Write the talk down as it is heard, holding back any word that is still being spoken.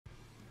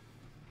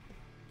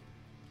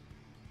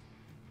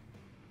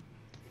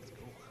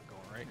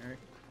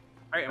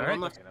Alright, I'm Alright.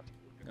 on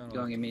left.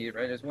 Going immediate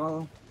right as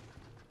well.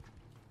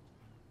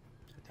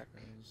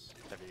 Technos.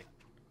 Heavy.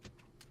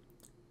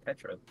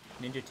 Petra.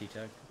 Ninja T-Tech.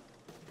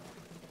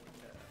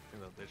 Yeah, I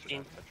think they should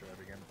have Tetra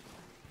every game.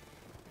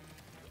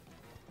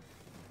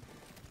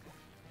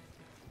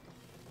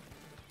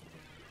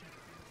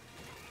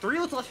 Three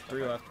left.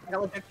 3 left. I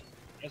got left.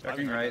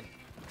 Checking right.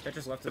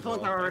 Tetris left They're as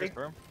pulling well. power already.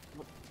 Storm.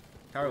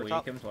 Tower Over weak,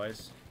 top. him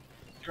twice.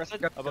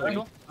 Rested. Yep. Above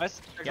eagle.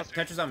 Nice. Yep,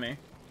 Tetris on me.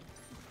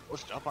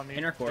 Push up on me.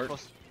 Inner court. Get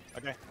close.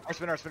 Okay.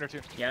 Our spinner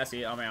too. Yeah, I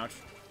see it on my ouch.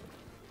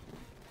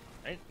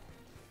 Right?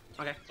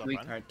 Okay. So Weak.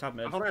 fine. Alright, top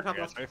mid. I'm holding our top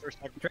Okay, left. sorry, first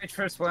check. Trade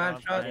first one.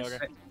 Okay, Shot.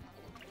 okay.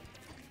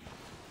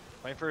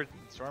 Waiting for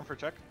storm for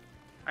check.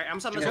 Alright, I'm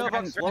Two submitting. kill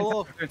Second, box. second, Whoa,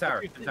 whoa. second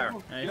tower.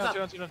 Tower.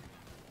 Nice. Two done.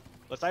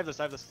 Let's dive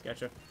this.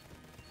 Gotcha.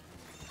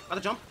 About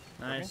to jump.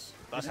 Nice. Last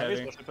That's heavy.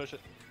 heavy. Push it.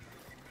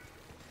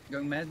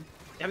 Going med.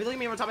 Heavy looking at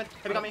me on top mid.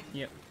 Heavy got me.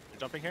 Yep. You're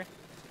jumping here.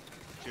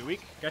 Too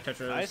weak. Got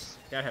Tetris. Nice.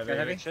 Got heavy. Got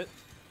heavy. Shit.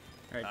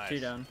 Alright, Nice. 2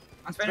 down.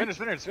 On spinner.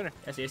 Spinner.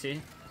 I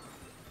see.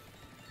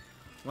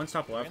 One's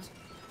top left.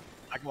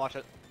 I can watch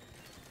it.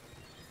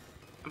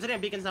 I'm sitting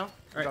on beacons now.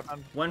 Alright, Drop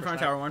down. one First front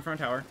snipe. tower, one front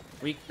tower.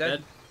 Weak, Dead.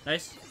 dead.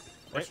 Nice.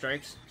 What Right.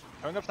 strikes?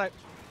 Coming up snipe.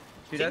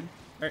 Two dead.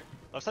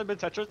 Left side mid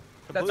Tetra. That's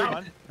Completely all.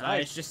 fine.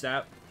 Nice, just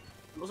that.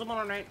 There's one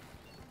on right.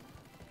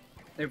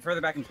 They're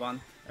further back in spawn.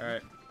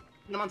 Alright,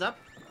 No one's up.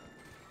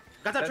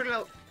 Got that Dead. triggered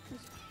out.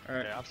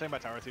 alright. Yeah, I'm staying by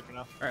tower with you for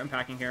now. Alright, I'm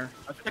packing here.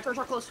 Check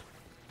short close.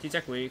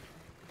 T-Tech weak.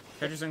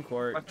 Tetris in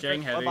court. Left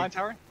Jang side. heavy. Behind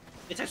tower.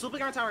 It's actually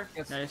looping around tower.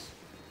 Yes. Nice.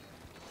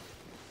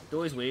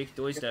 Doy's weak.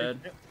 Doy's dead.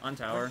 On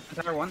tower.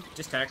 Tower one.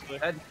 Just tech.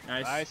 Dead.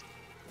 Nice. Nice.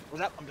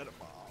 What's that? I'm dead.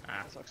 Oh,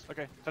 Ah. that sucks.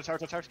 Okay. Touch tower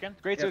again.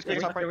 Great, Yeah, so great.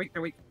 Top they're right. weak.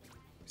 They're weak.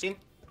 Seen.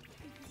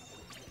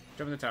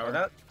 Jump in the They're tower.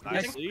 out.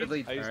 Nice. Good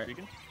lead. I use Alright.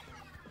 beacon.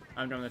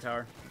 I'm jumping the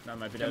tower. That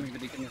might be Jumping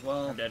dead. the beacon as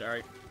well. I'm dead.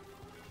 Alright.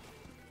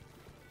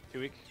 Too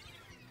weak.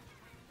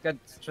 Good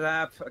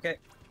trap. Okay.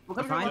 We'll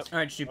come Fine. here.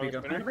 Alright, shoot Oh, Pico.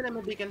 spinner. I'm in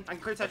mid beacon. I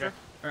can clear Tetra. Okay.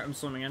 Alright, I'm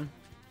swimming in.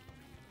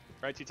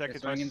 Right, T-Tech Yes,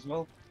 is going in nice. as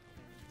well.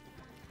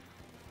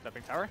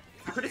 Stepping tower.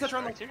 I'm pretty Tetra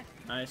on Right the here.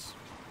 Nice.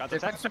 Got They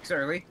the tech. flex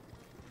early.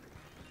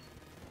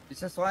 It's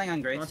just flying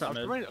on great. What's up,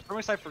 mid? Throw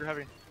my snipe for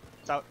heavy.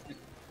 It's out.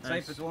 Snipe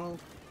Nice. as well.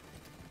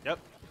 Yep.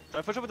 So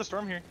I push up with the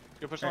storm here.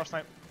 Go push Alright. off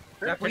snipe.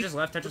 Tetris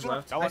left. Tetris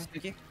left. Got Nice, one.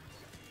 sneaky.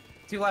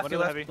 Two left. One Two to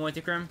the left. heavy. One with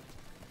you, Crim.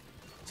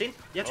 Seen.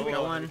 Yeah, two Oh, weak.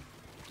 Got well.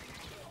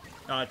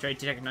 one. Trade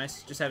T-Tech.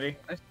 Nice. Just heavy.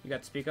 Nice. You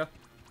got the Spica.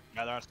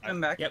 Yeah, they're on snipe.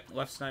 Come back. Yep,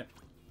 left snipe.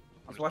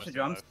 Let's watch the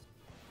drums.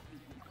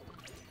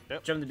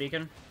 Jump the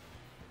beacon.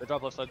 They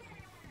drop left side.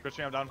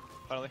 Christian, I'm down.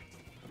 Finally.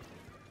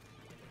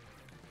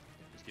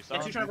 Just keep Yeah,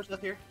 two solid. trying to push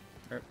left here.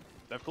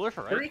 They have cooler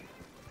for right. Three.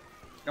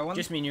 Got one.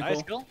 Just me and you, Nice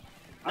Cole. kill. Nice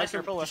Nice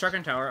careful left. Shark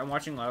and tower. I'm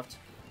watching left.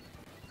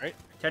 Right.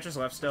 Tetris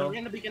left Still still.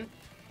 in the beacon.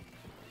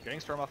 Getting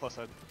storm off left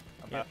side.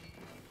 I'm Yep. back.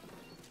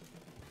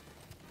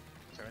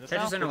 Sorry, this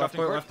Tetris now. in Go left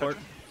court. Left court.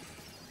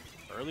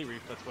 Early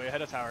reef. That's way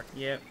ahead of tower.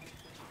 Yep.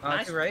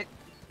 Nice. Two right.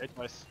 Great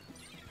twice.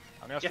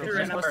 I'm gonna Yeah, storm you're Tetris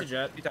in side. plus the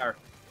jet. Two tower.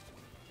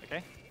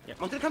 Okay. I'm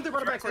gonna come through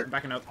rudder back. I'm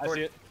backing up. I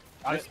see it.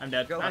 Got it. I'm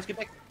dead. Go. Nice, good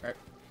pick.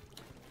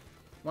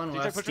 One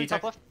T-Tech left. pushing top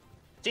T-Tech. left.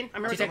 Seen.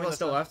 I'm ready. T-Tech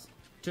still left.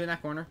 2 in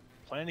that corner.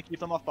 Planning to keep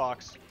them off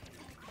box.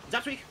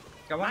 Zap's weak.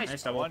 Got one. Nice.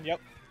 Nice double. One. Yep.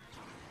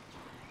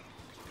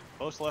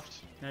 Close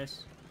left.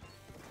 Nice.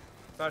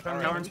 Tower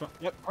Tower front. and spawn.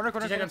 Yep. Corner.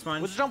 T-Tech on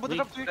sponge. With the jump. With the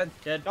Weak. jump. Dude. Dead.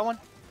 Dead. Got one.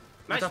 One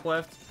Nice. top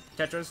left.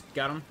 Tetris.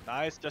 Got him.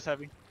 Nice. Just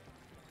heavy.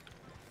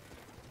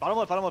 Bottom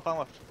left. Bottom left. Bottom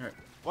left. Alright.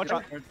 One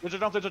shot. There's a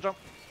jump. There's a jump.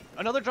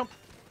 Another jump.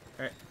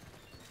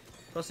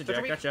 Close to Tetris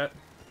jet. weak. Got jet.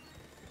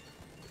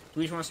 Do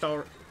we just want to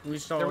stall? We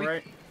stall They're weak.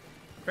 right?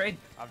 Trade.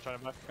 I'm trying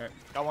to back. Alright.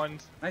 Got one.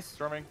 Nice.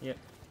 Storming. Yep.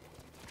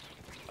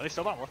 Are they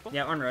still bottom left?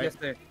 Yeah, on right. Yes,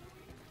 there.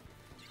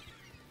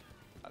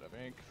 Out of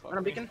ink. On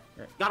a beacon.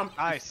 Right. Got him.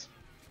 Nice.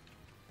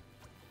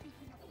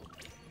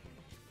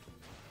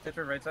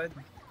 Tetra right side.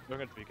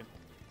 Going to beacon.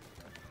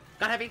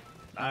 Got heavy.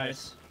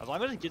 Nice. As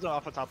long as it gets them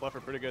off the top left,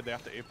 are pretty good. They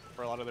have to ape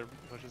for a lot of their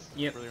pushes.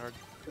 Yep. Really hard.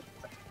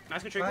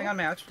 Nice good Flying trigger. on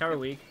match. Tower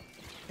weak.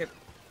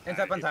 Ends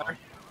up on keep tower.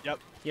 Yep.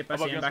 Yep, I Above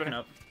see him you, backing spinner.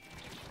 up.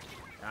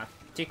 Ah,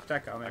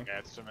 T-Tech on me. Okay,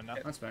 it's swimming now.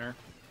 On spinner.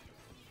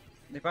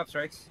 They pop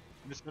strikes.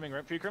 I'm just swimming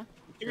right for you, Crim.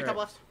 Give me top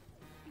left.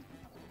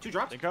 Two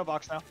drops. They go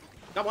box now.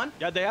 Got one.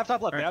 Yeah, they have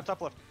top left. They Alright. have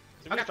top left.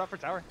 Somebody Okay. drop for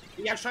tower.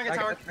 Yeah, I'm just trying to get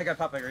tower. I got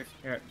pop by grief.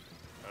 Okay.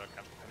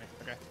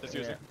 Just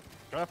use Yeah. it.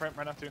 Go up right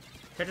now too.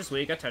 Tetris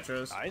weak. Got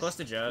Tetris. Nice. Close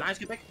to jet. Nice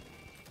good pick.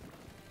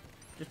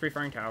 Just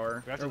pre-firing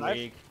tower. We have They're to dive?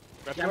 weak.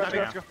 Let's Yeah, go, let's go,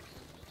 I'm let's go.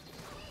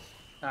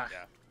 Ah. Yeah.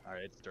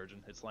 Alright, it's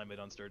Sturgeon. It's slime mid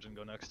on Sturgeon.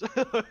 Go next.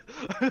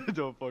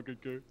 Don't fucking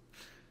care.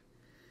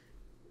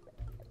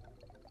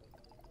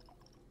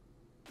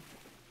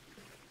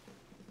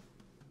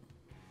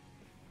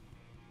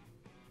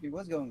 He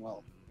was going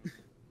well.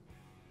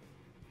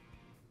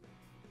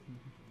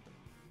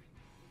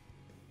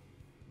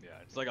 Yeah,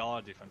 it's like a lot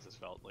of defenses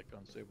felt like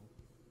unstable.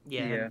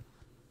 Yeah.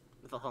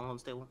 With the whole home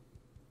stable.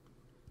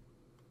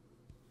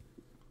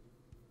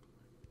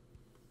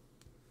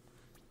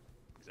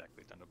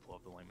 Exactly. Time to pull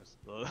up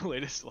the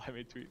latest slime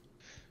mid tweet.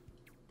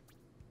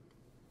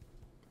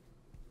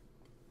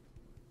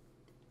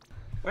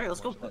 Alright,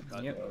 let's go.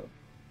 Yep.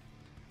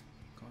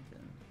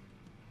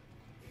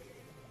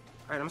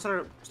 Alright, I'm gonna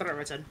start at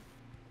right side.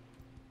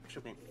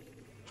 Should be.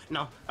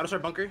 No, I'll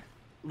start bunker.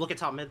 Look at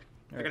top mid.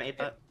 They're gonna 8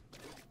 that.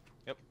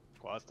 Yep.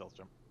 Quad stealth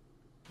jump.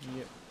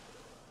 Yep.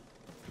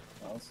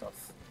 All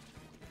stuff.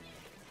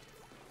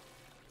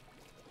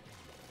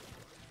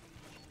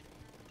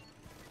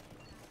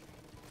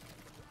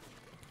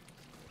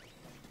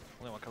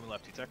 Only one coming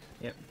left, T-Tech.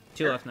 Yep.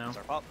 2 left now.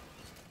 Start pop.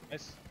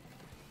 Nice.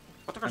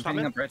 What's the I'm first top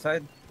picking mid? up right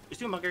side.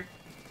 Just do a bunker.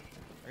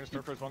 I'm gonna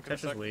start first one.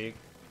 Catch is weak.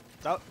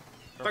 It's out.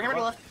 Throw hammer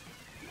to left.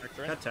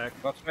 Got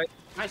tech. Buffs right.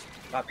 Nice.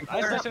 Popping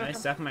Nice, cooler. nice. Nice.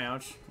 Step my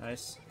ouch.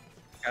 Nice.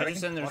 Got Catch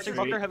it. in their Watching street.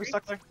 bunker, heavy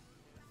stuck there.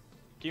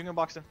 Keeping him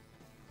boxing.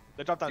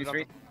 They dropped down. Two Dropped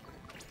street.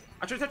 down.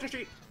 I try to touch the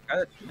street. Got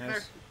it. There.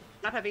 Nice.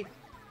 Not heavy.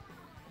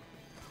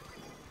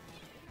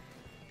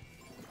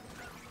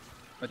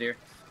 Oh dear.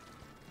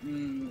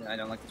 I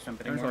don't like this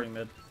jump I'm anymore. starting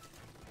mid.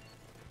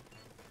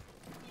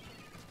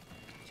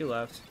 2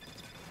 left.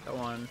 Got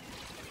 1.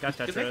 Got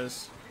Good thing.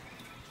 Tetras.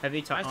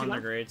 Heavy top Nice, on two their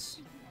left. grates.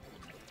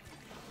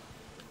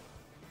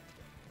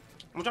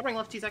 I'm jumping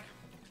left, T-Sec.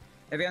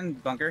 Heavy on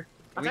bunker.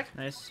 I'll Weak. tech.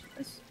 Nice.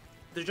 Nice.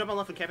 There's jump on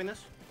left and capping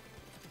this.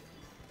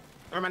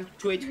 Never mind.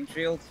 2-8.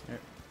 Shield.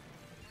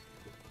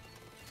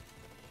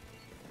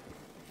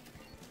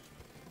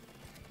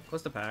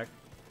 Close the pack.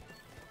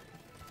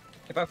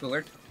 Hip hop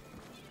cooler.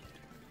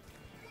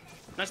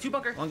 Nice 2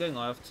 bunker. 1 going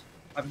left.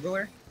 Popping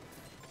cooler.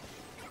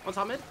 1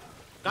 top mid.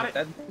 Got it.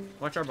 Dead.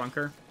 Watch our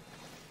bunker.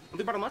 I'll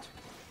do bottom left.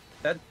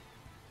 Dead.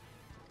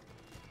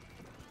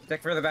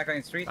 Deck further back on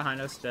the street.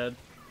 Behind us, dead.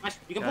 Nice.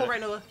 You can Got pull it.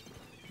 right, Noah.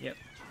 Yep.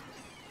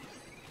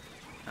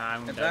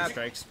 I'm Get dead. that.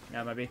 Strikes.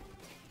 Yeah, maybe.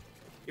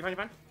 You're fine, you're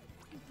fine.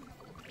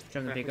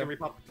 Jump the Okay, we Pico. can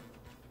repop.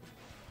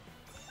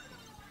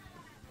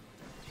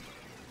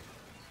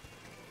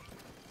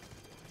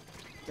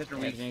 Get the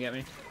He's gonna get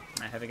me.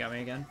 Nah, heavy got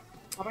me again.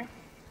 Popping.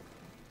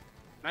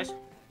 Nice.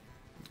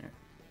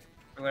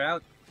 Cooler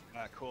out.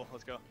 Ah, cool.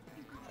 Let's go.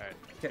 Alright.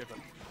 Okay.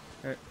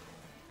 Alright.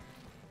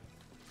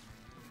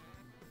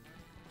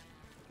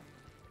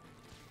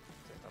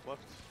 Top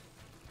left.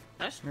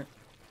 Nice.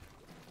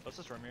 Let's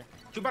just roam here.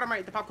 2 bottom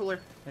right, the pop cooler.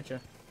 Gotcha.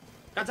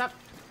 Got zapped.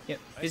 Yep.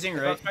 Nice. He's in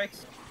Hip right. hop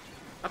strikes.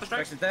 Got the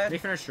Strikes strikes. is dead.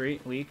 Leaf in our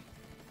street. Weak.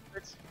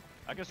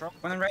 I guess roam.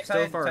 One on right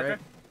Still side. far Tetra. right.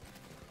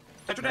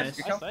 Tetra Nice.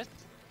 dead. Nice, nice.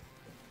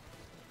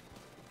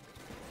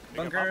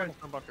 Bunker.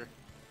 Bunker.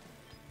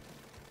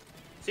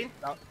 Seen?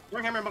 Out.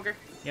 Throwing hammer in bunker.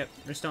 Yep.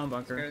 They're still in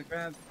bunker. Good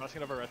grab.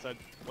 Crossing over right side.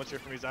 What's here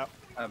from he's out?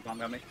 Bomb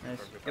got me. Nice.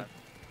 Perfect, Yep.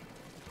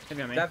 fine.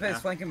 Heavy on me. That is Yeah.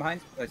 flanking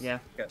behind. Nice. Yeah.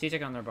 Good.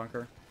 T-Tech on their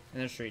bunker. In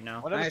their street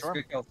now. Whatever, Nice. storm.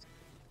 Good kill.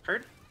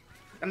 Heard.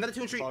 Another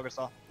 2 in street. Saw, good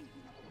saw.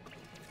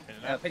 In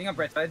and out. Pitting up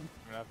right side. In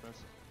and out, moves.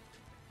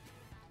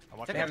 I'm Check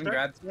watching They out haven't start.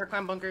 grabbed. Near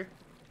climb bunker.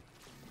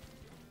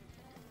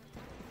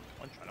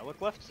 one trying to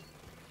look left.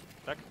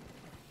 Check.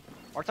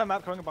 Our time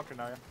map going in bunker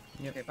now,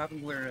 yeah. Okay, popping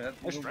cooler.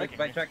 Nice striking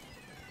By me. check.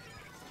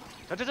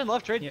 Touches in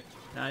left, trade. Yep.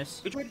 Nice.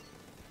 Good trade.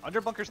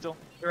 Under bunker still.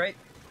 To right.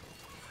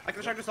 I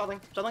can start just stalling.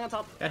 Stalling on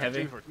top. Got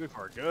heavy. Good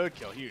for good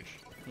kill, huge.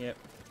 Yep.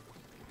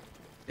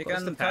 Take Close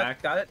on the the pack.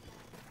 pack. Got it.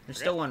 There's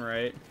still 1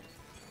 right.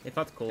 They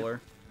popped the cooler.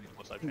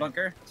 Left side paint.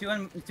 Bunker. Two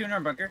in our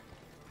bunker.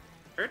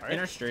 Heard. Alright. In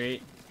our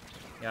street.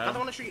 Another Got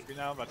one him. in street. Three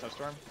now, about to have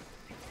storm.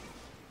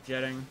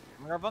 Jetting.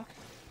 Remember our bunk?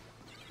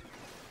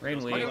 Rain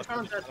Okay, weak. we're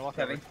trying to- Walk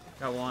Heavy. over.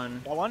 Got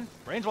 1. Got one.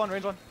 Range one,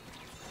 range one.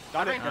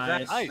 Got it. Okay. Got that.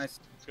 Nice. Nice. Nice.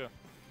 Let's go.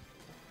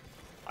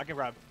 I can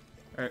grab.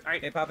 Alright.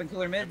 Okay, popping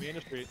cooler Get mid. me in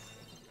the street.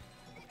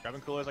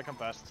 Grabbing coolers, I come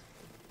fast.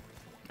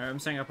 Alright, I'm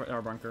setting up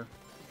our bunker.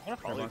 I'm gonna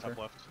follow you bunker. top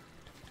left.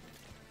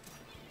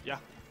 Yeah.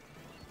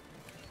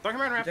 Throwing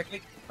hammer in ramp. Check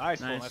me.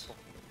 Nice, Nice. Full, nice. Full.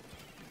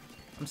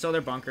 I'm still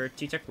their bunker.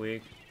 T-Tech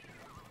weak.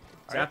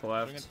 Zap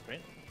Alright, left. swimming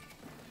in paint.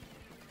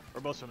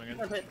 We're both swimming in.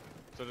 Ramp hit.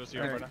 So just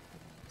you Alright. right now.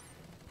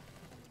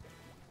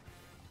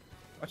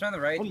 Watch on the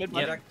right. One mid,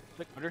 Yep. check.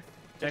 Click under.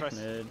 Tech Twice.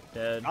 mid.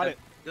 Dead. Got it.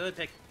 Good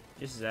pick.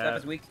 Just Zap zap.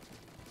 is weak.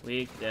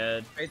 Weak.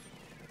 Dead.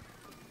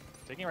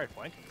 Taking right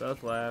flank.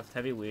 Both left.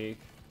 Heavy weak.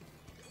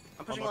 I'm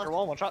One pushing bunker left.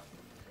 wall, one shot.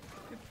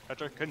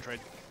 Catcher, couldn't trade.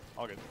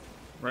 All good.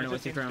 Running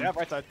with you, Crim. Yeah,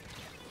 right side.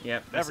 Yep. They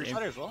have that's reach it.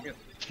 as well. Yep.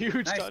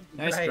 Huge Nice. stud.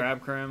 Nice Right.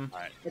 grab, Crim.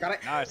 Alright. I got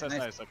it. Nice, that's Nice.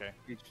 nice. Okay.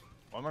 Huge.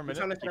 One more Just minute.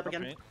 trying to set Keep up up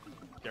again.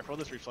 paint. Careful of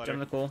this reach Jump slider. in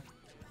the cool.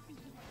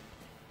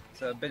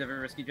 It's a bit of a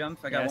risky jump.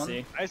 I Yeah, got I one.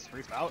 see. Nice,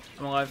 reef out.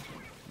 I'm alive.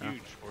 No.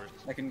 Huge force.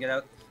 I can get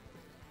out.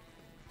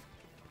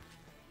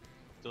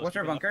 Still What's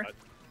our keeping bunker? left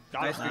side.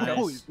 Got Nice, it. good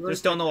Holy kill. They're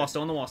still on the wall.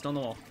 Still on the wall. Still on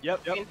the wall.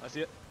 Yep, I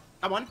see it.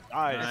 Got one.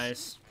 Nice.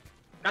 Nice.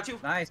 Got 2.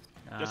 Nice.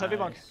 Just heavy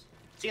bunk. Nice.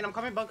 Seeing I'm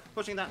coming bunk.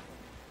 Pushing that.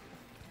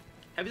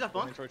 Heavy's off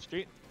Moving bunk. towards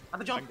street. At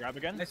the I jump. can grab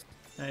again. Nice.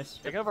 Nice.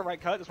 Taking over right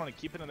cut. Just want to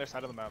keep it on their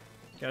side of the map.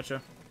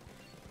 Gotcha.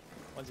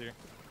 One's here.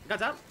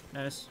 Got out.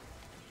 Nice.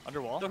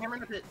 Under wall. Throw hammer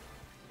in the pit.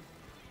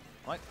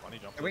 I like funny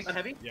jump. Are we- Not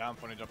heavy. Yeah, I'm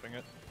funny jumping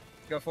it.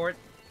 Go for it.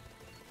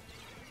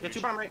 Yeah, 2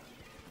 bottom right.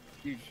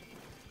 Huge.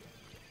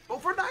 Go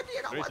for 90.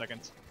 I got 30 one.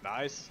 seconds.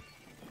 Nice.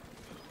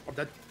 I'm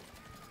dead.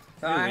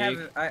 I weak.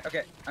 have.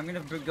 Okay, I'm gonna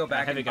go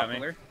back heavy and got pop me.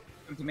 cooler.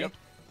 Come to me. Yep.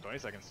 20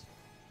 seconds.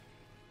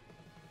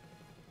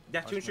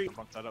 Yeah, 2 in street.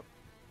 Bump that up.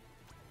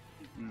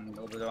 A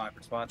little bit of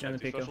awkward spot. Jump the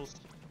Two Pico. specials.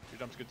 Your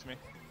jump's good to me.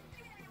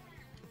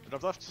 Your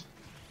jump left.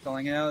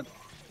 Calling it out.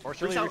 Or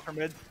silly out. reach from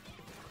mid.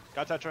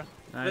 Got Tetra.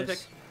 Good pick.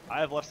 Nice. I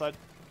have left side.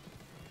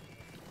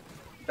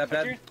 That Tetra.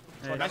 bad.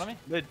 Someone Nice. down on me?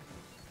 Mid.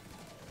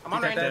 I'm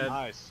on Pick right that now. dead.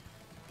 Nice.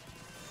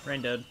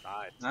 Rain dead.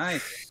 Nice.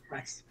 Nice.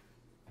 Nice.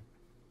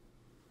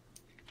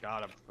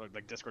 God,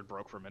 like Discord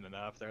broke for a minute and a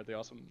half there at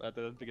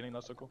the beginning.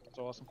 That's so cool.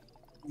 So awesome.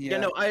 Yeah,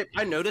 no, I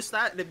noticed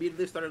that and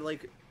immediately started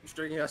like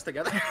stringing us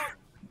together.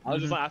 I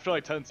was just like, after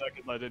like 10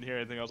 seconds, I didn't hear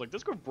anything. I was like,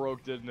 Discord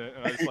broke, didn't it?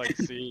 And I just like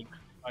see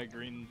my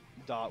green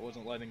dot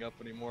wasn't lighting up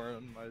anymore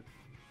on my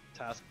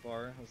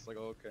taskbar. I was like,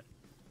 oh, okay.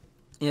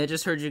 Yeah, I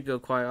just heard you go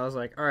quiet. I was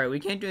like, all right, we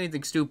can't do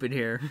anything stupid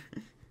here.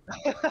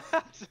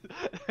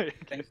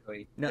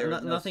 Thankfully. No,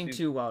 nothing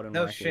too wild and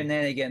No wacky.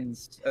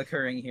 shenanigans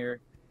occurring here.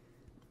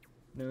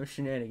 No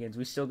shenanigans.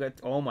 We still got.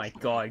 Oh my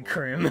God,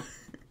 Crim.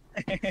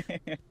 Try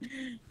to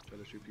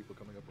shoot people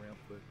coming up ramp,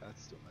 but that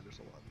still matters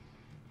a lot.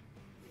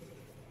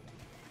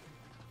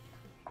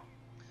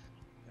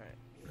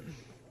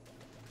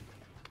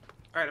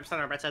 Alright, I'm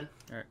standing on right side.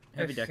 All right,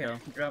 heavy deco.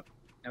 Drop.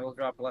 I will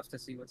drop left to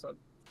see what's up.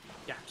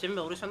 Yeah, Tim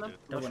abilities on them.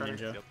 Double Left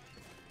ninja. Yep.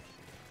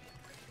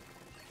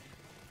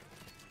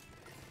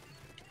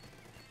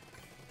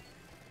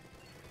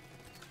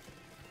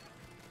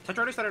 Touch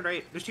already started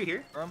right. There's two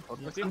here.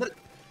 With you?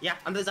 Yeah,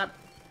 under the zap.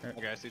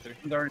 Okay, I see three.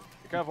 I'm darn.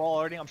 You can have wall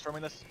already. I'm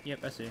storming this. Yep,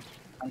 I see.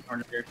 I'm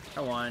cornered here.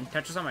 Got one.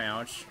 Touches on my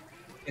ouch.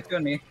 It's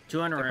good me.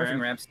 200 They're pushing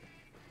ramp. ramps.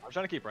 I'm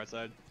trying to keep right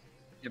side.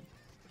 I'm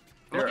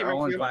They're looking all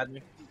right in for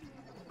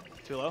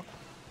flat. Too low.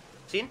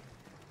 Seen?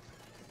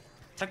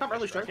 Tech up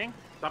early strike. Striking.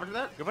 Stop after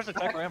that. Go push the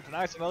tech ramp.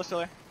 Nice. Another still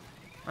there.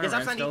 On Yes,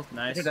 ramp that's still. 90.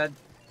 Nice. They're dead.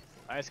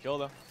 Nice kill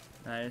though.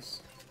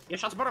 Nice. Yeah,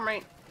 shots bottom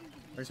right.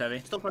 Where's heavy?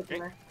 Still pushing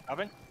there.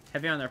 Having.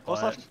 Heavy on their Close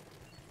flat. left.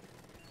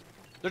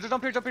 There's a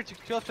jump here. Chill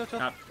left.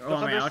 Top. Oh,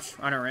 on my ouch.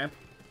 On a ramp.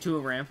 2 a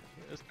ramp.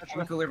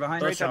 One cooler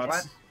behind. Both Right side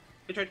shots. flat.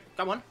 Good trade.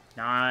 Got one.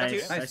 Nice.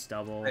 That's you. Nice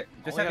double. Right,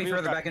 just Only heavy heavy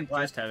further with back in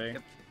flat. Just heavy.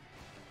 Yep.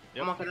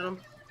 Yep. I'm on him.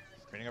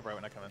 Greening up right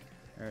when I come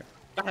in.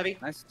 Got heavy.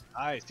 Nice.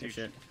 Nice. Good Huge.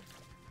 shit.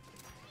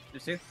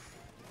 Just two.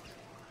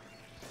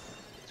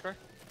 Score.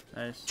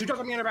 Nice. Two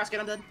drops on me in a basket.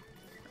 I'm dead.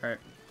 Alright.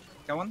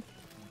 Got one.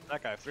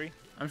 That guy 3.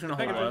 I'm just gonna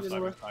Take hold it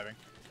left. easy. Diving.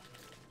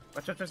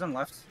 Watch out, there's on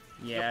left.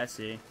 Yeah, I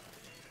see.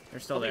 They're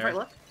still Hold me there. right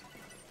left.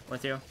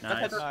 With you. That's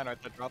Nice. better. Nine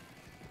right there. Drop.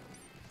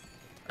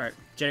 Alright.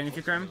 Jetting with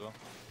you, Crim. As well.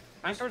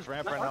 Nice. Towards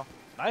ramp Left right now.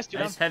 Nice. Two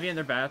down. Nice. Heavy in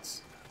their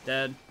bats.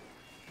 Dead.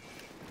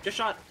 Just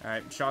shot.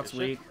 Alright. Shots Good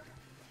weak.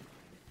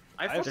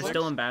 I have I four have They're six.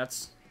 still in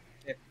bats.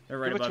 Yeah. They're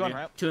right Give it above two on you.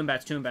 ramp. 2 in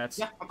bats. 2 in bats.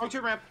 Yeah, I'm going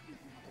to ramp.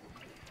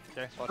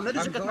 Okay. Swatch. I'm gonna do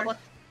I'm some good going.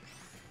 left.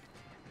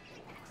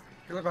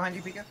 Cooler behind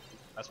you, Pika.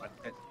 That's fine.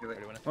 Okay, do it.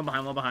 Already winning. One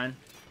behind. One behind.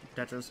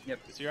 Tetras. Yep.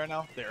 You see right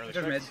now? The early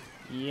They're mid. strikes.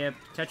 Yep.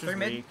 Tetras They're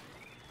mid. weak.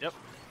 Yep.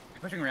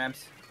 They're pushing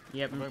ramps.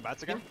 Yep. I'm going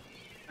bats again.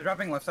 They're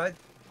dropping left side.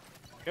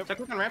 Tech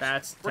on ramps.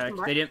 Bats. Working Tech.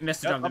 right. They didn't miss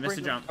the Yep, jump. They I'll missed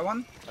the bring jump. Got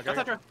one. Okay.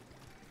 Got Tetra.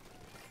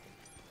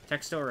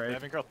 Tech's still right.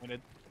 Having girl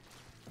pointed.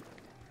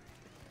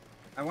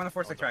 I want to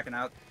force the Kraken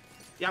out.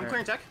 Yeah, I'm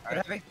clearing tech. Good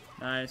heavy.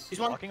 Nice. He's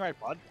one. Walking right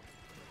pod.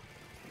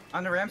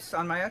 On the ramps,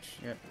 on my edge.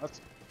 Let's.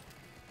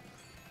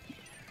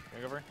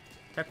 Going over.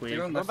 Tech weak.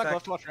 Zero. Going Left back side.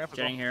 left to watch ramp as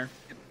well. Jetting here.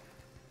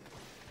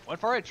 One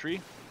far right tree.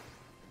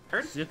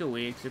 Hurt. Zuka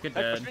weak. Zuka Tech,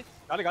 push dead. me.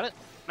 Got it.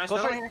 Nice. Close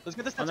Another right. one here. Let's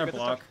get this On touch. their Get this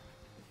block. touch.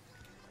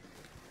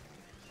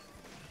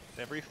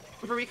 Stay brief.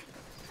 Super weak.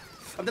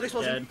 I'm dead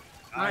explosion. Dead.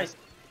 Nice.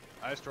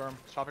 Nice storm.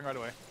 Stopping right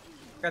away.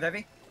 Got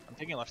heavy. I'm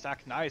taking left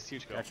stack. Nice.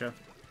 Huge kill. Gotcha.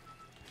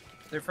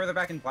 They're further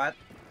back in flat.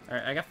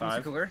 Alright, I got One's a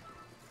 5. cooler.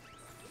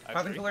 I have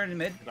Popping 3. cooler in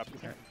mid. Drop two.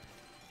 Alright.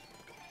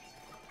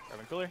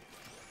 Grabbing cooler.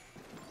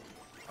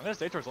 I'm gonna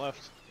stay towards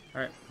left.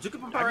 Zuka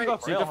from I far can right. go rail,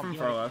 Zuka I'm from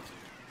healing. far left.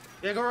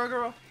 Yeah, go roll, go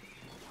roll.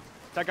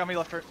 Tech got me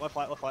left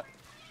flat.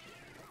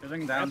 They're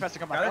bringing I'm down. fast to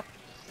come Got back it. up.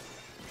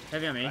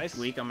 Heavy on me. Nice.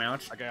 Weak. I'm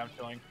out. Okay, I'm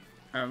chilling.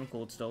 I'm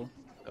cold still.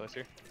 Let's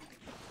here.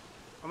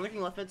 I'm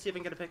looking left mid, see if I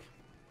can get a pick.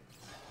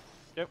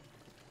 Yep.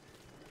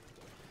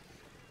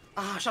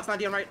 Ah, shots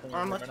 90 on right. Or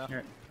on left. Right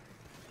now.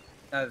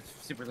 Alright.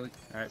 Super loot.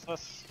 Alright.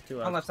 Let's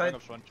 2 On left. left side.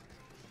 up Swin.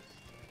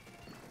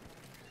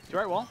 You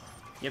right wall?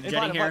 Yep, In jetting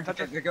flat, in here. flat,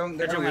 touch it. They're going.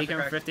 They're Tetras going weak.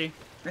 after I'm crack. 50.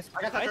 Nice.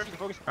 I got Nice, Tetra. you can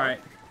focus.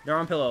 Alright. They're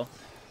on pillow.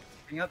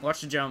 Bring up.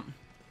 Watch the jump.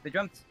 They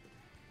jumped.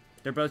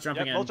 They're both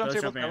jumping Yep, in. both jumps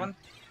Both here, both jumping Got in.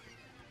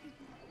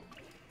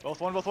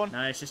 one. Both one.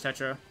 Nice. Just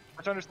Tetra.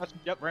 Touch under, touch.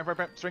 Yep,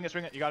 ramp. Swing it.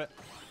 You got it.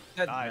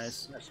 Dead.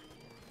 Nice. Nice.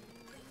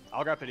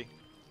 I'll grab pity.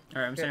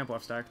 Alright, I'm staying up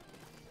left stack.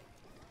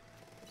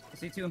 I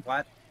see two in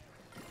flat.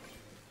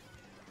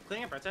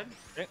 Cleaning up right side.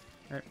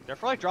 They're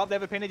for like drop. They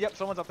have it painted. Yep,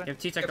 someone's up there. Yep,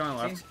 T-Tech Yep, going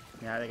left. seen.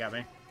 Yeah, they got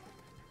me.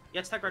 Yeah,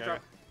 it's tech right Yeah,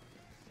 drop.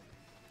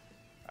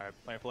 Alright,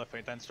 playing for left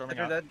paint then. Storming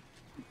They're out. dead.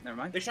 Never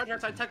mind. They shot right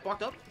side, tech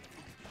blocked up.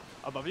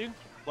 Above you.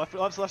 Left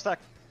stack.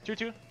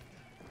 2-2.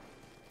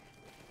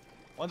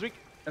 One's weak.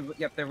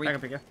 Yep, they're Back weak.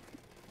 up again.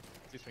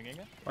 Is he swinging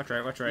it? Watch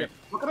right. Watch right. Yep.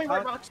 We're coming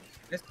right box.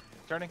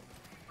 Turning.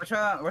 Watch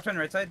on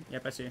right side.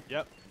 Yep, I see.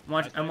 Yep. I'm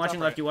Nice, watching top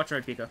left. right. You watch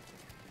right, Pika.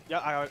 Yeah,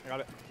 I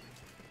got it.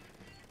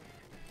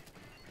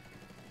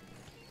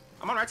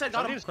 I'm on right side,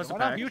 got him. Close to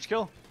One out, pack. huge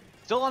kill.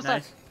 Still on side.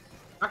 Nice.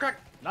 I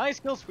crack. Nice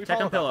kills. We Check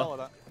follow on that. pillow. Follow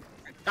that.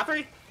 Got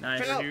 3. Nice.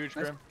 Check They're out. huge,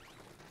 Nice. Grim.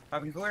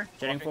 Popping cooler.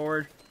 Jetting Walking.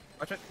 forward.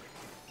 Watch it.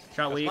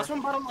 Shot weak. Last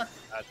one bottom left.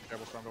 That's a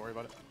terrible storm. Don't worry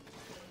about it.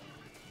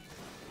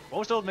 Well,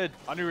 we're still mid.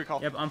 On new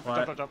recall. Yep, I'm Jump,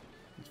 flat. jump, jump.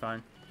 It's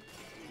fine.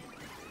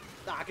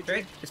 Nah, I can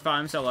Trade. trade. It's fine.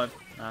 I'm still alive.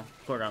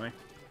 Core got me.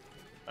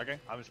 Okay,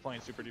 I'm just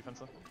playing super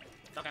defensive.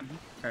 Okay.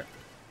 Alright.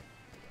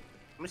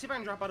 Let me see if I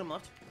can drop bottom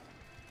left.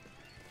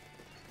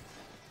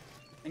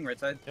 Thing right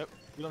side. Yep.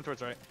 You them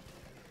towards right.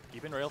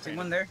 Keep in rail. See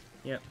one there.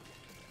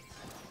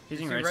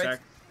 Using Two right right. stack.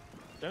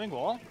 Standing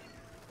wall.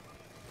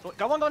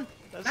 Got one gun.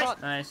 That's Nice.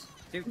 shot. Nice.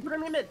 Two. Put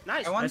him in mid.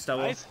 Nice. Got one. Nice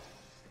double. Nice.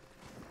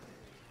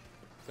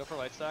 Go for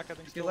light stack. I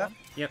think. Two Still left.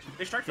 Yep.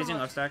 They strike from Using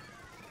left. left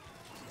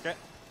stack.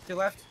 2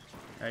 left.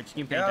 Alright, just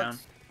keep paint Yeah. down.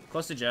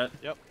 Close to jet.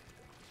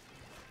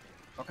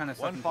 All kind of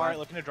stuff. one in far. flat.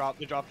 Looking to drop.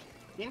 They dropped.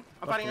 In.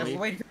 I'm fighting They're us. Wait.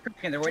 waiting for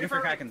Kraken. They're waiting for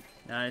Trade for Kraken.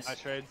 Nice. Nice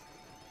trade.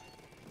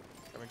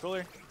 Coming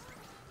cooler.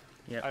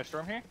 Yep. I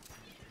storm here.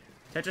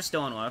 Tetra's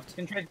still on left.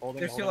 Can trade. Holding.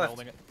 There's Holding, 2 left.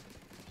 holding it.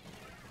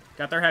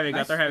 Got their heavy. Got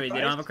Nice. their heavy. They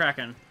Nice. don't have a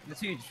Kraken.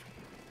 That's huge.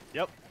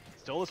 Yep.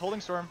 Still is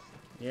holding storm.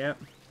 Yep.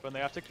 When they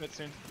have to commit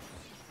soon.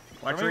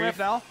 Watch Storming ramp reef.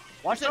 now.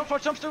 Watch Reef. jump.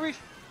 Watch jumps to reef.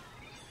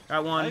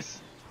 Got one.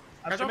 Nice.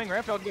 I'm Guys, storming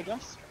ramp. Y'all get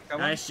jumps. Got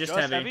Nice. Just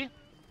Just heavy.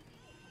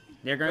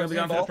 They're going to be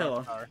Closing going for the ball.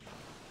 pillow. Tower.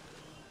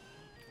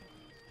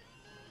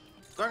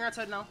 Going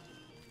outside now.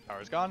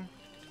 Tower's gone.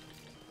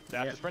 They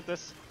have Yep. to sprint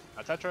this.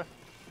 A Tetra.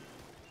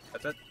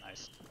 That's it.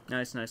 Nice.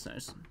 Nice, nice,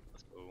 nice.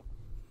 Let's go.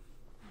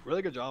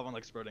 Really good job on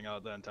like spreading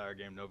out the entire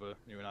game, Nova.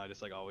 You and I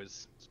just like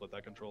always split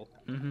that control.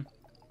 Mm-hmm.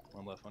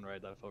 One left, one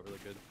right. That felt really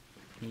good.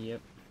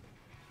 Yep.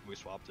 We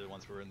swapped it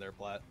once we were in their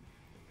plat.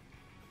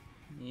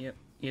 Yep.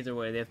 Either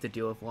way, they have to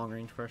deal with long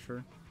range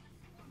pressure.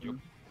 Yep.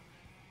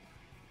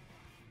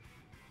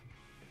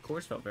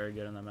 Course felt very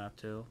good on the map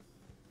too.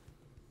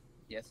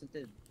 Yes, it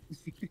did.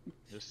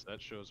 Just that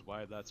shows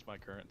why that's my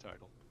current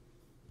title.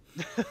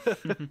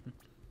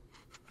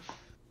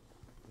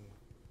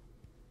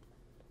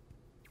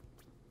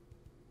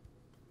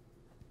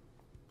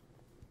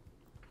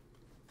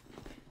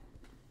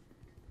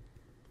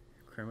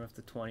 Crim with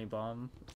the 20 bomb.